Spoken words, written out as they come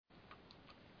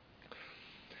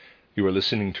You are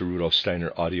listening to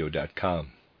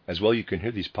RudolfSteinerAudio.com. As well, you can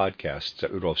hear these podcasts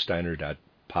at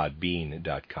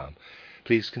RudolfSteiner.podbean.com.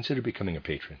 Please consider becoming a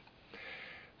patron.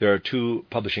 There are two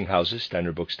publishing houses,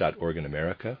 SteinerBooks.org in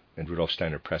America and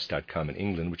RudolfSteinerPress.com in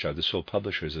England, which are the sole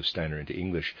publishers of Steiner into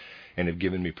English and have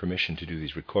given me permission to do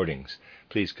these recordings.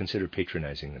 Please consider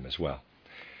patronizing them as well.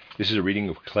 This is a reading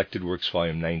of Collected Works,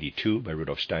 Volume 92 by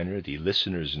Rudolf Steiner, the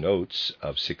listener's notes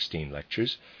of 16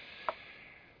 lectures,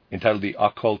 entitled The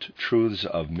Occult Truths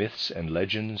of Myths and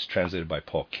Legends, translated by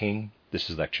Paul King. This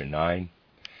is Lecture 9,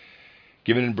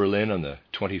 given in Berlin on the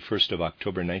 21st of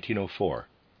October 1904,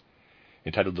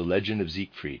 entitled The Legend of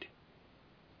Siegfried.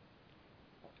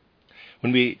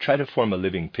 When we try to form a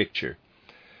living picture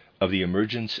of the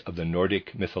emergence of the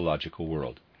Nordic mythological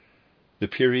world, the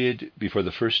period before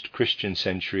the first Christian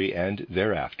century and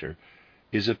thereafter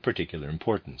is of particular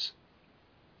importance.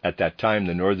 At that time,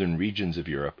 the northern regions of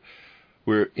Europe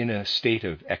were in a state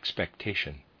of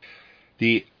expectation.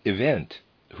 The event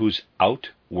whose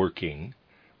outworking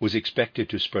was expected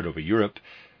to spread over Europe,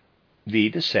 the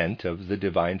descent of the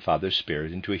Divine Father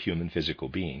Spirit into a human physical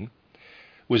being,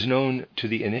 was known to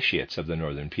the initiates of the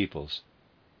northern peoples.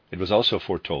 It was also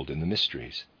foretold in the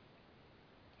mysteries.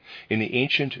 In the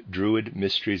ancient Druid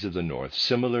mysteries of the north,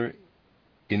 similar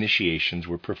initiations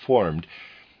were performed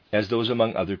as those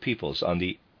among other peoples on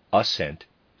the ascent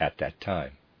at that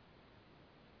time.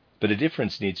 But a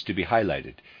difference needs to be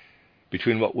highlighted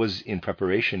between what was in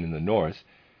preparation in the north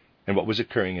and what was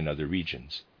occurring in other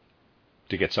regions.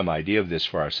 To get some idea of this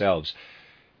for ourselves,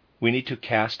 we need to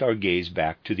cast our gaze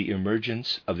back to the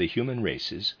emergence of the human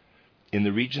races in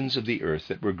the regions of the earth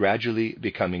that were gradually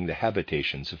becoming the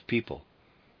habitations of people.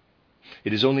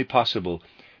 It is only possible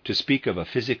to speak of a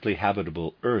physically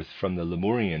habitable earth from the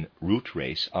Lemurian root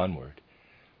race onward.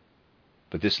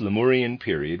 But this Lemurian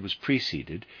period was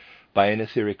preceded by an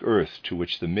etheric earth to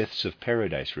which the myths of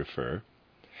paradise refer,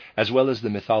 as well as the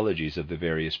mythologies of the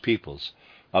various peoples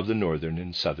of the northern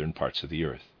and southern parts of the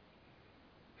earth.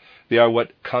 They are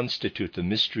what constitute the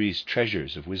mysteries'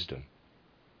 treasures of wisdom.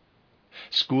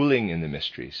 Schooling in the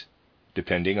mysteries,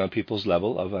 depending on people's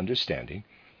level of understanding,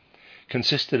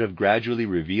 consisted of gradually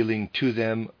revealing to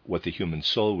them what the human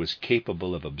soul was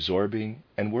capable of absorbing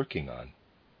and working on.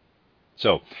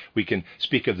 So, we can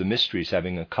speak of the mysteries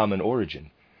having a common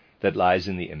origin that lies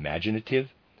in the imaginative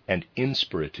and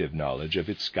inspirative knowledge of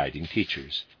its guiding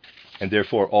teachers, and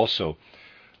therefore also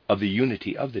of the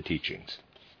unity of the teachings,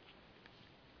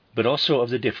 but also of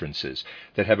the differences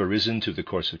that have arisen through the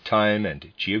course of time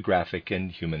and geographic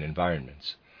and human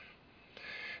environments.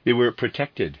 They were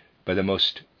protected by the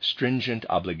most stringent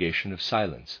obligation of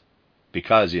silence,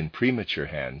 because in premature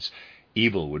hands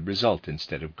evil would result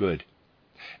instead of good,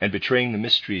 and betraying the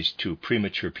mysteries to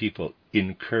premature people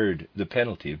incurred the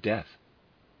penalty of death.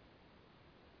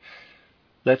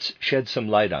 Let's shed some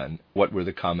light on what were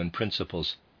the common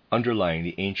principles underlying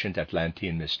the ancient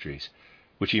Atlantean mysteries,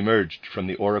 which emerged from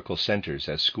the oracle centers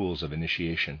as schools of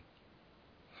initiation.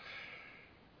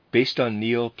 Based on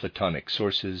Neoplatonic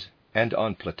sources and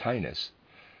on Plotinus,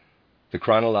 the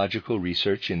chronological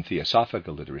research in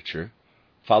theosophical literature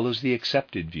follows the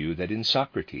accepted view that in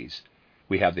Socrates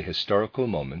we have the historical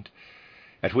moment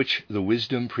at which the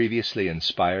wisdom previously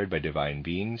inspired by divine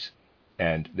beings,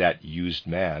 and that used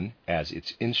man as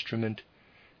its instrument,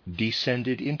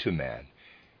 descended into man,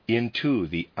 into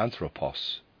the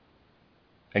anthropos,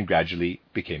 and gradually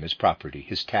became his property,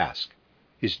 his task,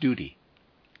 his duty.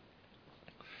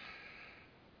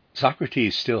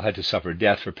 Socrates still had to suffer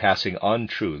death for passing on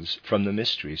truths from the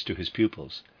mysteries to his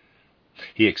pupils.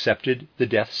 He accepted the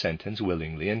death sentence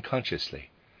willingly and consciously.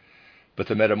 But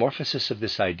the metamorphosis of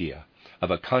this idea, of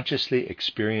a consciously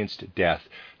experienced death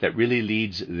that really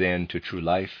leads then to true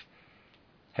life,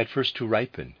 had first to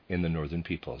ripen in the northern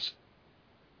peoples.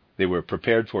 They were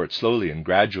prepared for it slowly and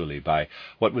gradually by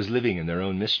what was living in their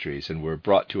own mysteries, and were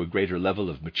brought to a greater level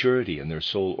of maturity in their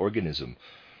soul organism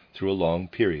through a long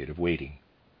period of waiting.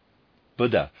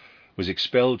 Buddha was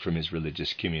expelled from his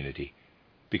religious community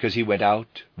because he went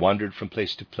out, wandered from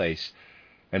place to place,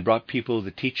 and brought people the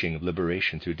teaching of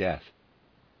liberation through death.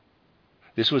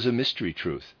 This was a mystery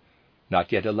truth,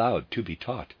 not yet allowed to be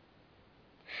taught.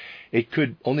 It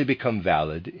could only become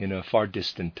valid in a far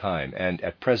distant time, and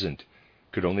at present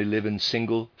could only live in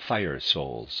single fire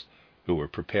souls who were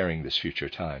preparing this future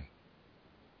time.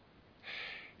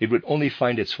 It would only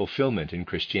find its fulfillment in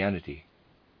Christianity.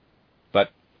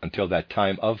 But until that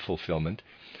time of fulfillment,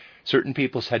 certain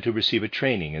peoples had to receive a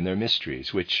training in their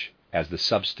mysteries, which, as the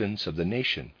substance of the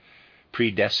nation,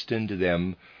 predestined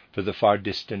them for the far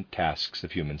distant tasks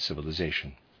of human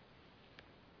civilization.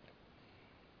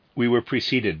 We were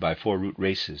preceded by four root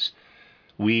races,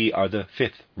 we are the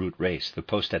fifth root race, the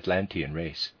post-Atlantean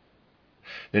race.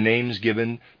 The names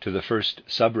given to the first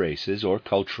sub-races or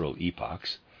cultural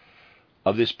epochs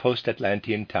of this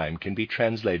post-Atlantean time can be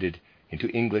translated into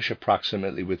English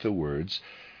approximately with the words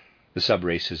the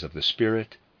sub-races of the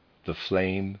spirit, the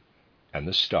flame, and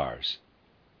the stars.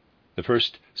 The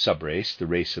first sub-race, the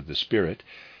race of the spirit,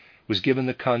 was given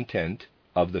the content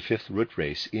of the fifth root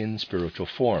race in spiritual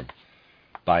form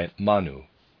by Manu.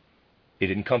 It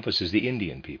encompasses the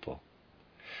Indian people.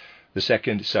 The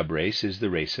second sub-race is the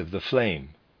race of the flame,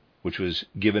 which was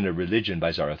given a religion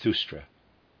by Zarathustra.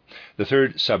 The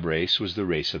third sub-race was the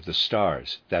race of the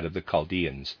stars, that of the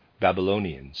Chaldeans,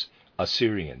 Babylonians,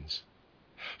 Assyrians,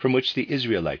 from which the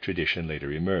Israelite tradition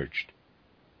later emerged.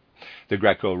 The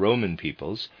Greco-Roman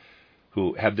peoples,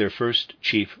 who have their first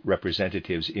chief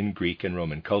representatives in Greek and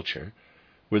Roman culture,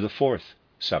 were the fourth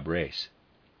sub-race.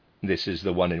 This is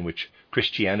the one in which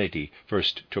Christianity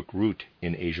first took root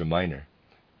in Asia Minor,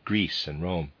 Greece and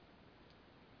Rome.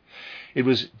 It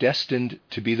was destined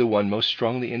to be the one most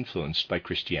strongly influenced by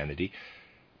Christianity,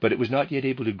 but it was not yet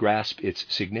able to grasp its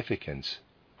significance,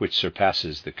 which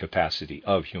surpasses the capacity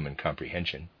of human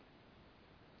comprehension.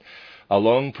 A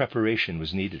long preparation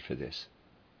was needed for this.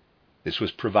 This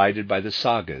was provided by the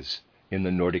sagas in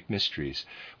the Nordic mysteries,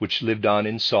 which lived on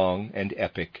in song and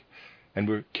epic, and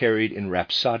were carried in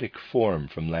rhapsodic form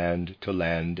from land to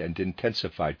land and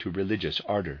intensified to religious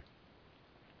ardor.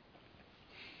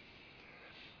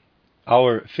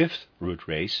 Our fifth root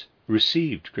race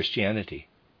received Christianity,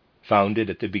 founded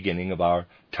at the beginning of our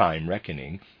time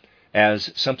reckoning,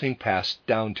 as something passed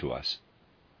down to us.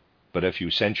 But a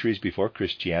few centuries before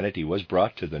Christianity was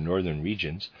brought to the northern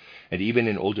regions, and even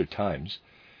in older times,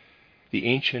 the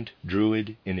ancient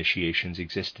Druid initiations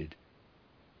existed.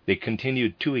 They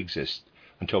continued to exist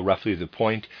until roughly the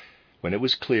point when it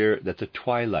was clear that the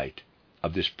twilight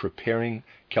of this preparing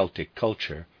Celtic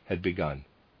culture had begun.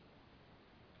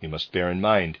 We must bear in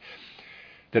mind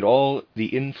that all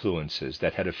the influences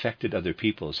that had affected other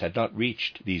peoples had not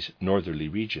reached these northerly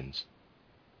regions.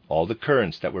 All the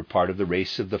currents that were part of the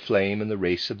race of the flame and the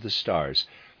race of the stars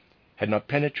had not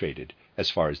penetrated as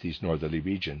far as these northerly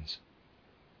regions.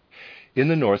 In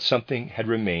the north, something had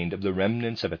remained of the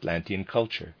remnants of Atlantean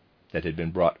culture that had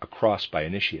been brought across by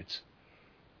initiates.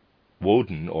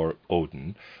 Woden, or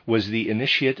Odin, was the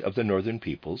initiate of the northern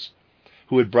peoples,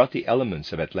 who had brought the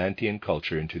elements of Atlantean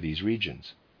culture into these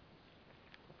regions.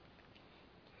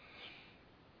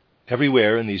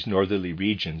 Everywhere in these northerly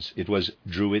regions, it was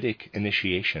Druidic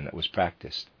initiation that was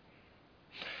practiced.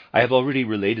 I have already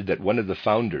related that one of the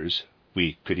founders,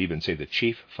 we could even say the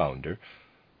chief founder,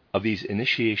 of these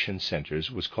initiation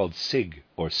centers was called Sig,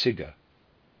 or Sigga.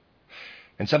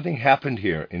 And something happened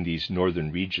here in these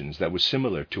northern regions that was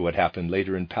similar to what happened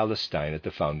later in Palestine at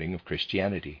the founding of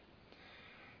Christianity.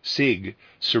 Sig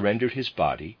surrendered his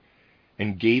body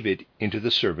and gave it into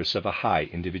the service of a high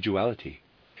individuality.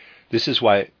 This is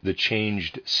why the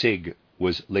changed Sig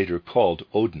was later called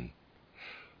Odin.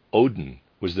 Odin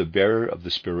was the bearer of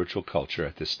the spiritual culture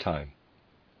at this time.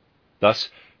 Thus,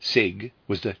 Sig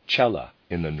was the Chela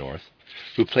in the north,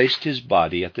 who placed his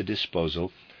body at the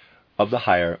disposal of the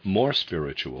higher, more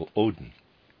spiritual Odin.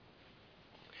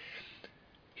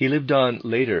 He lived on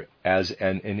later as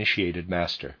an initiated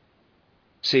master.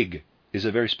 Sig is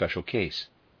a very special case.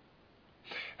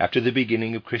 After the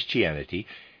beginning of Christianity,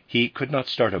 he could not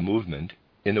start a movement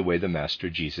in the way the Master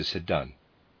Jesus had done.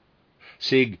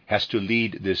 Sig has to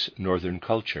lead this northern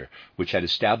culture, which had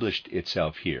established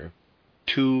itself here,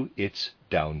 to its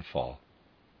downfall.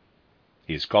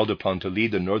 He is called upon to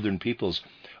lead the northern peoples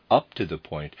up to the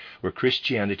point where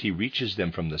Christianity reaches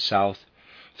them from the south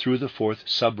through the fourth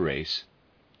sub-race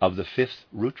of the fifth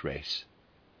root race.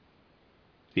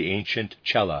 The ancient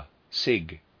Chela,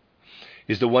 Sig,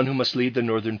 is the one who must lead the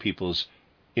northern peoples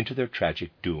into their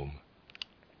tragic doom.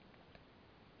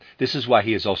 This is why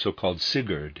he is also called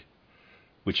Sigurd,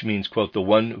 which means, quote, the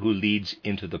one who leads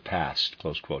into the past,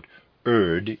 close quote.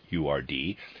 Urd,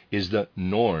 U-R-D, is the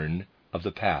Norn of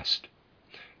the past.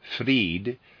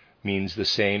 Fried means the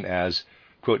same as,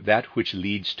 quote, that which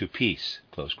leads to peace,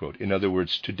 close quote. In other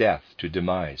words, to death, to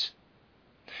demise.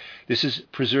 This is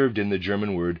preserved in the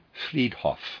German word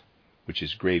Friedhof, which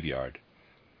is graveyard,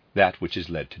 that which is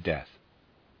led to death.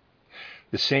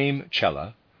 The same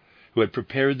Chela, who had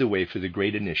prepared the way for the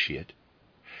great initiate,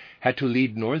 had to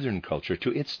lead northern culture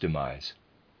to its demise.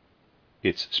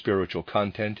 Its spiritual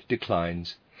content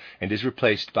declines and is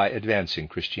replaced by advancing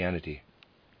Christianity.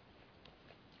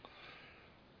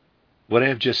 What I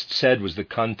have just said was the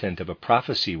content of a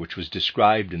prophecy which was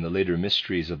described in the later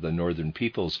mysteries of the northern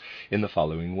peoples in the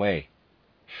following way.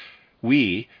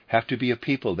 We have to be a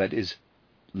people that is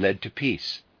led to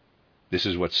peace. This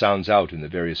is what sounds out in the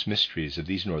various mysteries of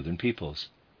these northern peoples.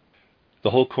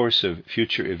 The whole course of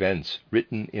future events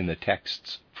written in the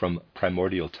texts from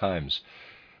primordial times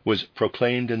was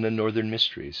proclaimed in the northern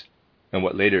mysteries, and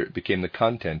what later became the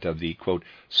content of the, quote,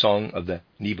 Song of the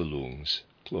Nibelungs,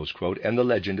 close quote, and the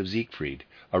legend of Siegfried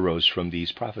arose from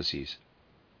these prophecies.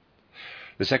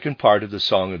 The second part of the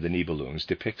Song of the Nibelungs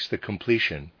depicts the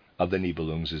completion of the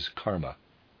Nibelungs' karma.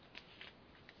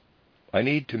 I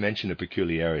need to mention a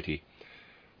peculiarity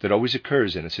that always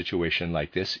occurs in a situation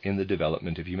like this in the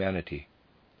development of humanity.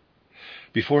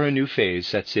 Before a new phase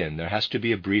sets in, there has to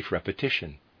be a brief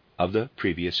repetition of the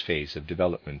previous phase of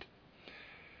development.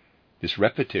 This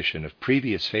repetition of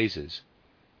previous phases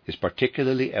is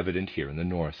particularly evident here in the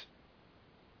north.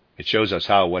 It shows us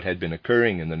how what had been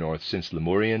occurring in the north since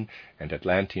Lemurian and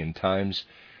Atlantean times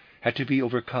had to be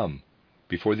overcome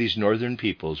before these northern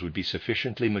peoples would be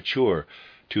sufficiently mature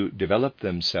to develop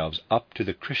themselves up to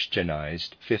the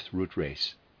Christianized fifth root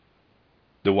race,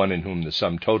 the one in whom the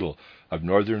sum total of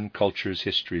northern culture's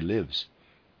history lives,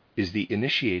 is the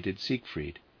initiated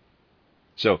Siegfried.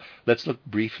 So let's look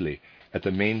briefly at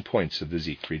the main points of the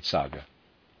Siegfried saga.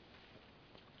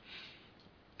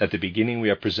 At the beginning we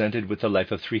are presented with the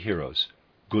life of three heroes,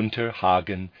 Gunther,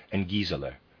 Hagen, and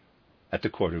Gisela, at the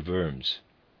court of Worms.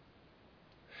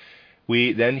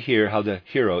 We then hear how the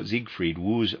hero Siegfried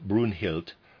woos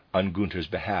Brunhild on Gunther's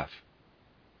behalf.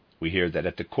 We hear that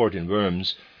at the court in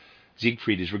Worms,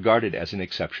 Siegfried is regarded as an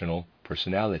exceptional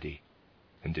personality,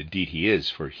 and indeed he is,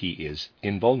 for he is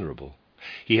invulnerable.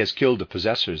 He has killed the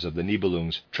possessors of the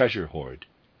Nibelung's treasure hoard,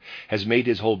 has made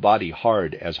his whole body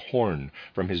hard as horn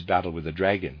from his battle with the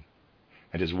dragon,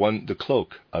 and has won the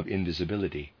cloak of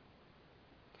invisibility.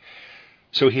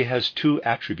 So he has two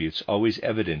attributes always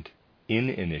evident in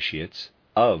initiates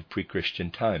of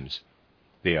pre-Christian times.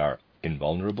 They are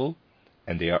invulnerable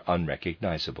and they are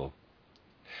unrecognizable.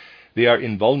 They are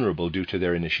invulnerable due to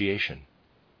their initiation.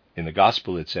 In the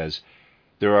Gospel it says,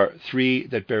 "There are three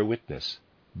that bear witness,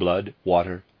 blood,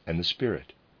 water, and the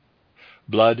Spirit."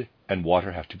 Blood and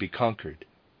water have to be conquered.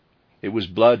 It was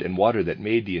blood and water that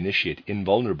made the initiate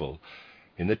invulnerable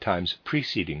in the times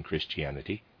preceding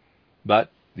Christianity,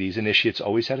 but these initiates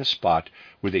always had a spot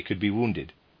where they could be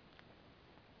wounded.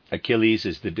 Achilles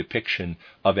is the depiction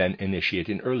of an initiate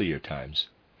in earlier times.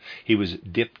 He was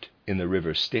dipped in the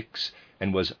river Styx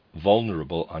and was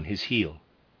vulnerable on his heel.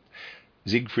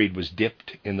 Siegfried was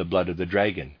dipped in the blood of the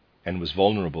dragon and was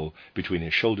vulnerable between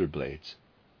his shoulder blades.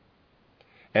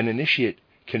 An initiate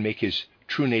can make his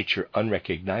true nature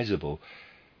unrecognizable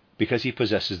because he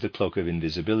possesses the cloak of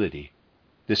invisibility.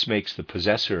 This makes the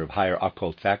possessor of higher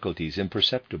occult faculties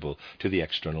imperceptible to the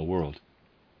external world.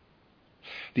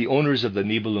 The owners of the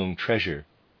Nibelung treasure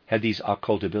had these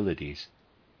occult abilities.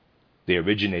 They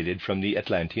originated from the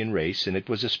Atlantean race, and it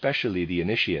was especially the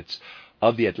initiates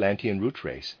of the Atlantean root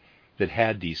race that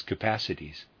had these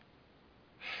capacities.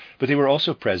 But they were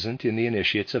also present in the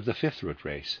initiates of the fifth root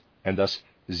race, and thus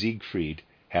Siegfried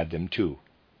had them too.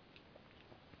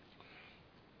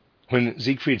 When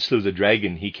Siegfried slew the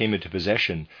dragon, he came into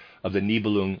possession of the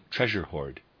Nibelung treasure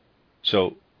hoard.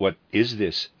 So what is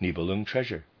this Nibelung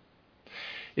treasure?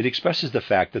 It expresses the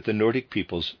fact that the Nordic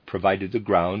peoples provided the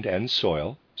ground and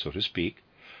soil, so to speak,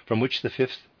 from which the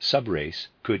fifth subrace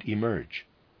could emerge.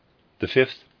 The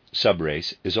fifth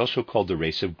subrace is also called the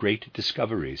race of great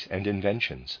discoveries and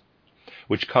inventions,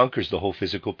 which conquers the whole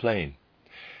physical plane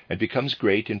and becomes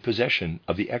great in possession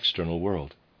of the external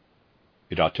world.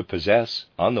 It ought to possess,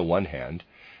 on the one hand,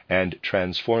 and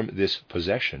transform this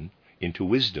possession into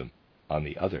wisdom on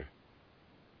the other.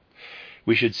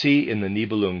 We should see in the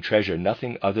Nibelung treasure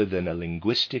nothing other than a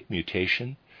linguistic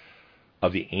mutation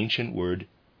of the ancient word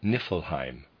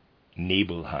Niflheim,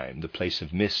 Nebelheim, the place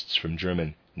of mists, from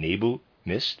German Nebel,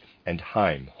 mist, and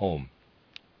Heim, home.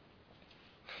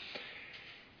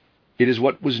 It is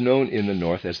what was known in the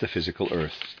north as the physical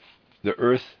earth. The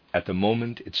earth, at the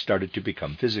moment it started to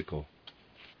become physical.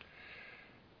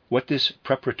 What this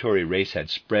preparatory race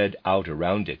had spread out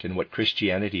around it, and what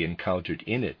Christianity encountered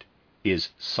in it, is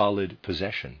solid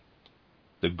possession.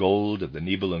 The gold of the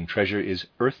Nibelung treasure is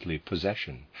earthly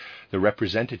possession, the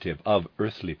representative of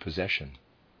earthly possession.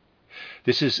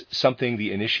 This is something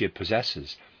the initiate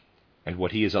possesses, and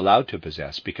what he is allowed to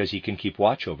possess because he can keep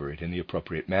watch over it in the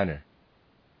appropriate manner.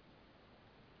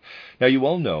 Now you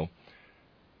all know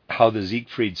how the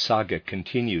Siegfried saga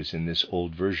continues in this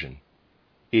old version.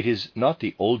 It is not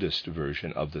the oldest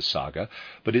version of the saga,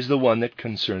 but is the one that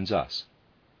concerns us.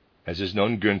 As is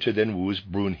known, Gunther then woos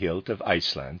Brunhild of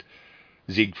Iceland.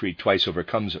 Siegfried twice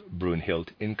overcomes Brunhild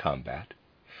in combat.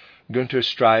 Gunther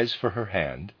strives for her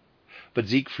hand, but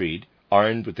Siegfried,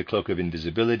 armed with the cloak of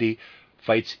invisibility,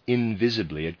 fights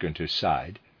invisibly at Gunther's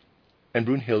side, and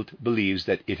Brunhild believes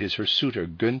that it is her suitor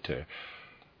Gunther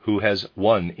who has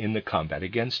won in the combat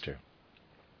against her.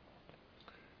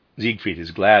 Siegfried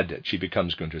is glad that she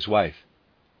becomes Gunther's wife,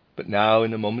 but now,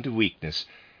 in a moment of weakness,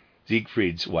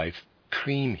 Siegfried's wife,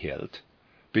 Kriemhild,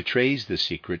 betrays the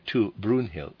secret to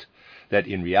Brunhild, that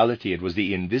in reality it was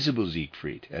the invisible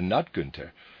Siegfried, and not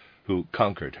Gunther, who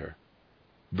conquered her.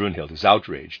 Brunhild is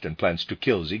outraged and plans to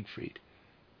kill Siegfried.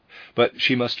 But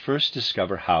she must first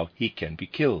discover how he can be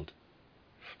killed.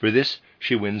 For this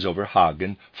she wins over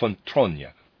Hagen von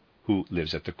Tronje, who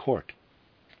lives at the court.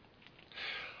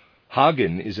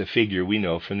 Hagen is a figure we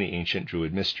know from the ancient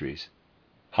Druid mysteries.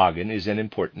 Hagen is an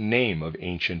important name of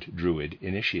ancient Druid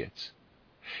initiates.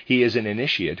 He is an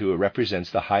initiate who represents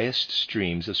the highest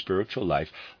streams of spiritual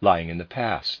life lying in the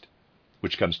past,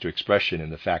 which comes to expression in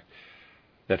the fact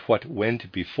that what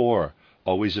went before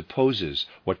always opposes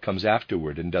what comes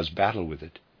afterward and does battle with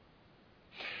it.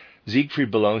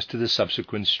 Siegfried belongs to the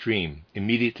subsequent stream,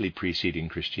 immediately preceding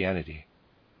Christianity.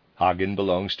 Hagen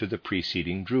belongs to the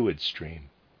preceding Druid stream.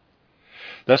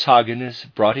 Thus Hagen is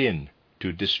brought in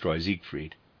to destroy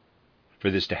Siegfried.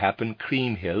 For this to happen,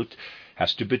 Kriemhild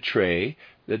has to betray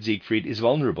that Siegfried is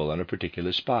vulnerable on a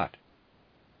particular spot.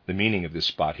 The meaning of this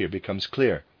spot here becomes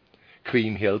clear.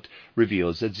 Kriemhild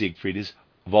reveals that Siegfried is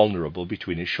vulnerable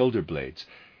between his shoulder blades,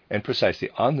 and precisely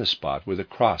on the spot where the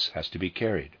cross has to be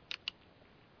carried.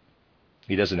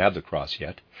 He doesn't have the cross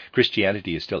yet.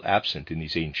 Christianity is still absent in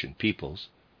these ancient peoples.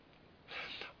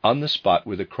 On the spot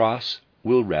where the cross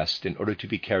will rest in order to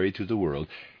be carried through the world,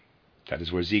 that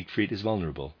is where Siegfried is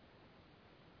vulnerable.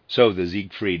 So the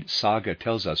Siegfried saga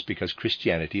tells us, because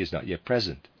Christianity is not yet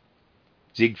present.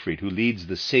 Siegfried, who leads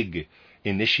the Sig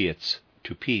initiates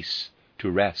to peace, to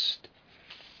rest,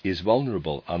 is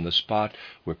vulnerable on the spot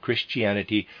where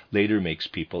Christianity later makes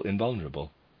people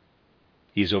invulnerable.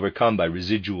 He is overcome by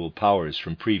residual powers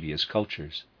from previous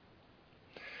cultures.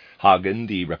 Hagen,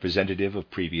 the representative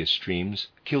of previous streams,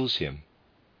 kills him.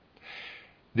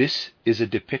 This is a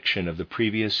depiction of the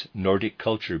previous Nordic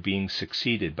culture being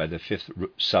succeeded by the fifth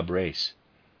sub-race.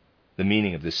 The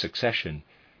meaning of this succession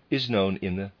is known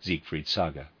in the Siegfried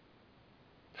saga.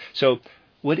 So,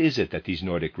 what is it that these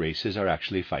Nordic races are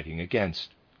actually fighting against?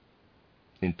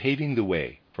 In paving the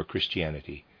way for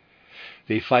Christianity,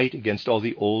 they fight against all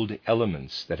the old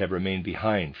elements that have remained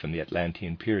behind from the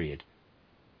Atlantean period.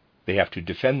 They have to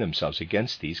defend themselves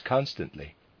against these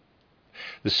constantly.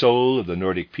 The soul of the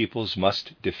Nordic peoples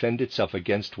must defend itself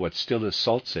against what still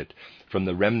assaults it from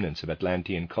the remnants of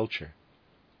Atlantean culture.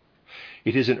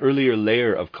 It is an earlier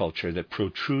layer of culture that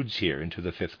protrudes here into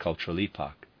the fifth cultural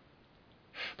epoch.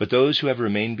 But those who have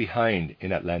remained behind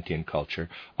in Atlantean culture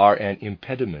are an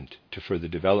impediment to further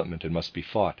development and must be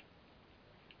fought.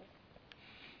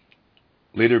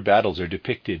 Later battles are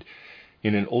depicted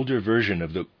in an older version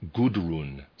of the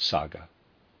Gudrun saga.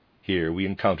 Here we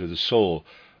encounter the soul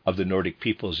of the Nordic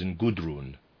peoples in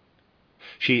Gudrun.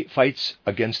 She fights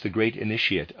against the great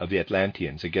initiate of the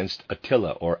Atlanteans, against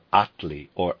Attila or Atli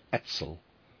or Etzel,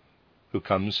 who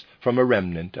comes from a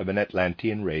remnant of an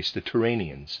Atlantean race, the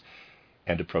Turanians,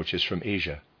 and approaches from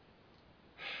Asia.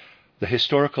 The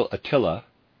historical Attila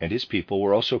and his people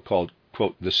were also called,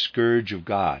 quote, the scourge of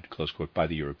God, close quote, by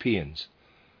the Europeans.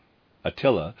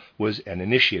 Attila was an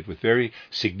initiate with very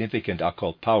significant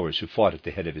occult powers who fought at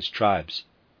the head of his tribes.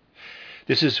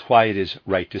 This is why it is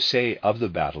right to say of the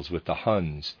battles with the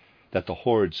Huns that the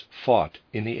hordes fought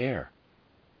in the air.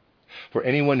 For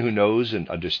anyone who knows and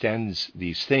understands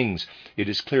these things, it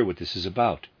is clear what this is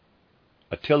about.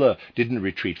 Attila didn't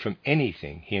retreat from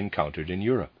anything he encountered in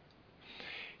Europe.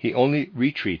 He only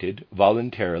retreated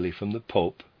voluntarily from the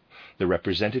Pope, the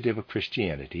representative of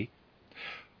Christianity,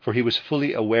 for he was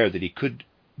fully aware that he could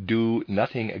do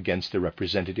nothing against the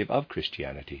representative of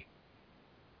Christianity.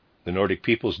 The Nordic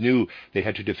peoples knew they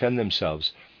had to defend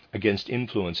themselves against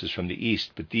influences from the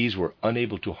East, but these were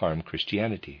unable to harm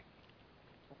Christianity.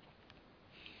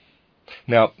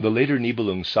 Now, the later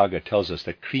Nibelung saga tells us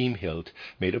that Kriemhild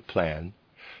made a plan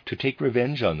to take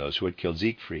revenge on those who had killed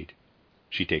Siegfried.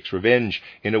 She takes revenge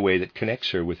in a way that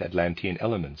connects her with Atlantean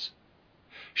elements.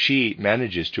 She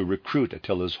manages to recruit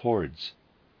Attila's hordes.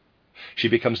 She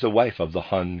becomes the wife of the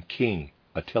Hun king,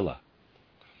 Attila.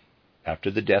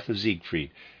 After the death of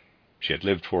Siegfried, she had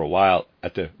lived for a while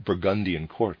at the Burgundian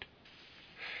court.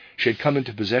 She had come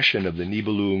into possession of the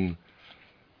Nibelung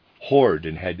hoard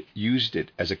and had used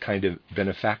it as a kind of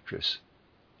benefactress.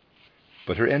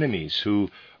 But her enemies,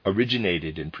 who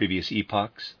originated in previous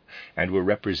epochs and were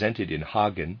represented in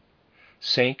Hagen,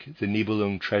 sank the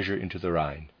Nibelung treasure into the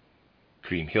Rhine.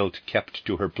 Kriemhild kept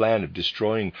to her plan of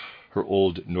destroying her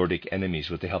old Nordic enemies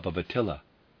with the help of Attila.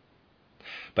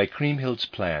 By Kriemhild's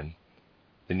plan,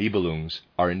 the Nibelungs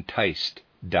are enticed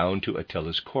down to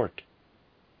Attila's court,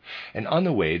 and on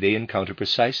the way they encounter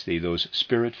precisely those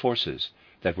spirit forces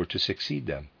that were to succeed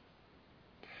them.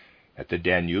 At the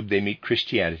Danube they meet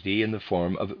Christianity in the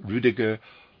form of Rüdiger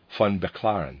von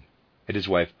Bechlaren and his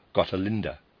wife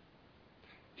Gottlinda.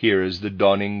 Here is the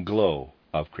dawning glow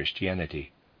of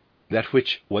Christianity, that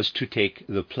which was to take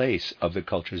the place of the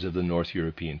cultures of the North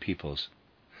European peoples.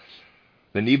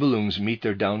 The Nibelungs meet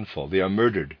their downfall. They are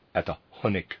murdered at the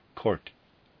Honig court.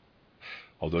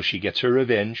 Although she gets her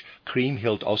revenge,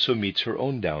 Kriemhild also meets her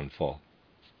own downfall.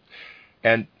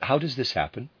 And how does this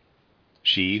happen?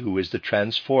 She, who is the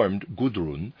transformed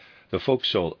Gudrun, the folk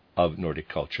soul of Nordic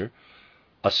culture,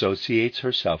 associates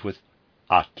herself with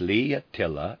Atli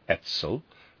Attila Etzel,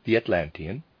 the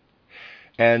Atlantean,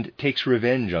 and takes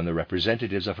revenge on the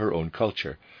representatives of her own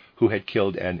culture, who had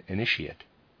killed an initiate.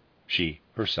 She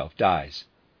herself dies.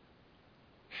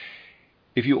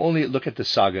 If you only look at the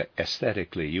saga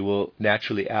aesthetically, you will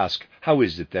naturally ask, how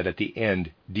is it that at the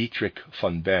end Dietrich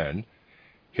von Bern,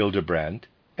 Hildebrand,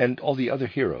 and all the other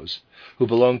heroes, who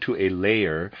belong to a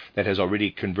layer that has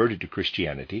already converted to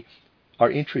Christianity,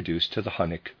 are introduced to the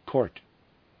Hunnic court?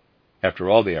 After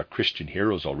all, they are Christian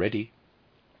heroes already.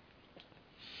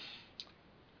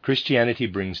 Christianity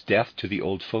brings death to the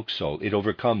old folk soul. It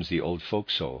overcomes the old folk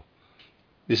soul.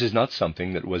 This is not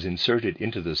something that was inserted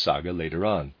into the saga later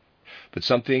on, but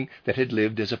something that had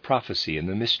lived as a prophecy in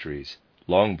the mysteries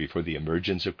long before the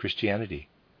emergence of Christianity.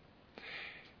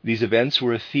 These events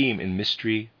were a theme in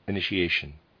mystery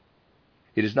initiation.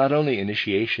 It is not only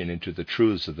initiation into the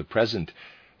truths of the present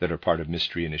that are part of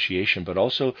mystery initiation, but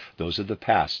also those of the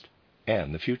past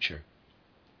and the future.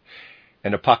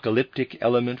 An apocalyptic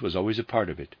element was always a part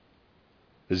of it.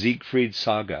 The Siegfried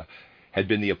saga had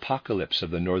been the apocalypse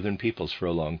of the northern peoples for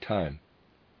a long time.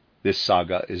 This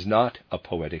saga is not a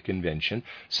poetic invention,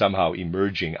 somehow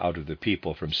emerging out of the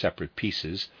people from separate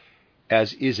pieces,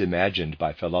 as is imagined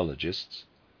by philologists.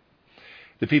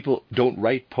 The people don't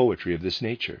write poetry of this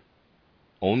nature.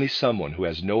 Only someone who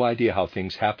has no idea how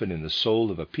things happen in the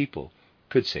soul of a people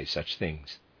could say such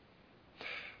things.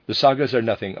 The sagas are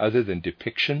nothing other than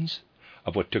depictions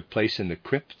of what took place in the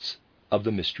crypts of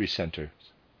the mystery centers.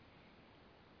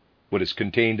 What is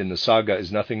contained in the saga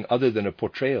is nothing other than a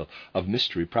portrayal of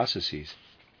mystery processes.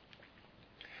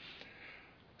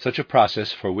 Such a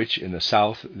process for which in the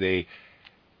south they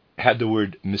had the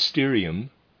word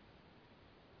mysterium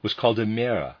was called a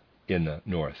mera in the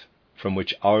north, from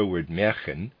which our word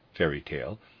Märchen, fairy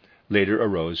tale, later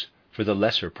arose for the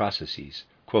lesser processes.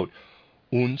 Quote,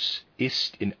 Uns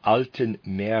ist in alten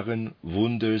Mähren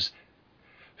wunders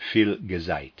viel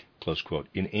gesagt. Close quote.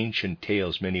 In ancient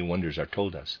tales many wonders are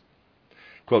told us.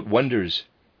 Quote, wonders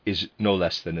is no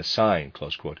less than a sign,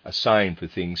 close quote, a sign for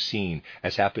things seen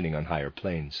as happening on higher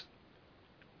planes.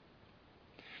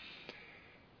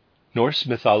 Norse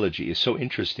mythology is so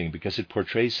interesting because it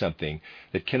portrays something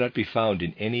that cannot be found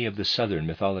in any of the southern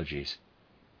mythologies.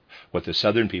 What the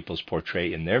southern peoples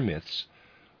portray in their myths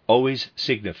always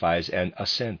signifies an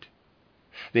ascent.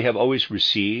 They have always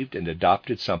received and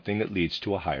adopted something that leads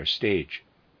to a higher stage.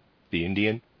 The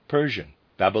Indian, Persian,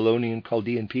 Babylonian,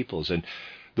 Chaldean peoples, and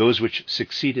those which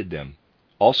succeeded them,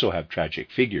 also have tragic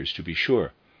figures, to be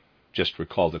sure. Just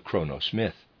recall the Kronos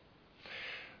myth.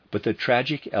 But the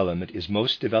tragic element is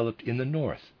most developed in the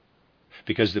north,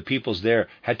 because the peoples there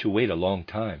had to wait a long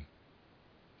time.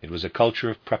 It was a culture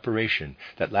of preparation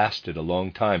that lasted a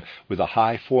long time, with a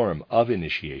high form of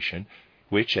initiation,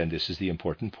 which, and this is the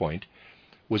important point,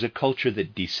 was a culture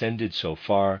that descended so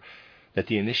far that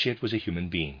the initiate was a human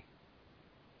being.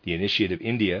 The initiate of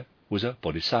India was a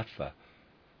bodhisattva.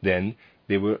 Then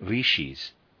they were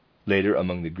rishis. Later,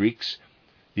 among the Greeks,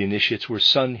 the initiates were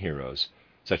sun heroes,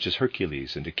 such as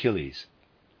Hercules and Achilles.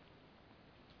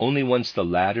 Only once the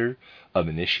ladder of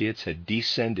initiates had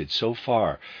descended so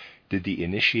far did the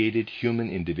initiated human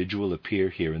individual appear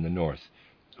here in the north,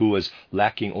 who was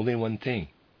lacking only one thing,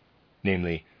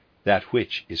 namely, that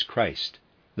which is Christ,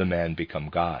 the man become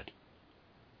God.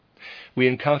 We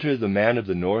encounter the man of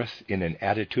the north in an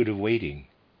attitude of waiting.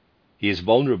 He is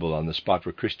vulnerable on the spot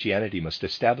where Christianity must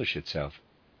establish itself.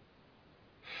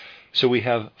 So we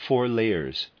have 4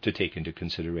 layers to take into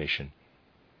consideration.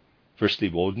 Firstly,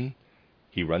 Woden,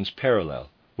 he runs parallel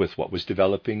with what was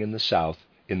developing in the south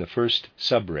in the first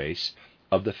sub-race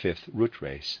of the 5th root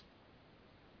race.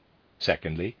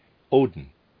 Secondly, Odin.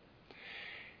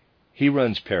 He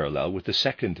runs parallel with the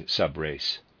 2nd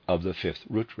sub-race of the 5th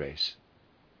root race.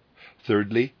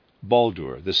 Thirdly,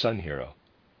 Baldur, the sun hero.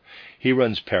 He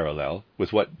runs parallel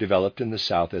with what developed in the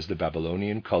south as the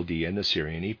Babylonian, Chaldean,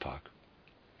 Assyrian epoch.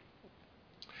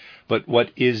 But what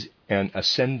is an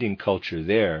ascending culture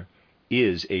there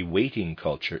is a waiting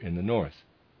culture in the north.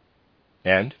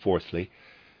 And, fourthly,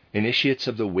 initiates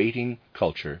of the waiting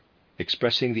culture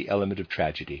expressing the element of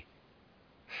tragedy.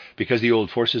 Because the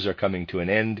old forces are coming to an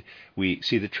end, we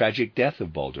see the tragic death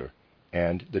of Baldur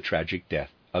and the tragic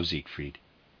death of Siegfried.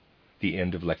 The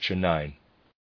end of Lecture 9.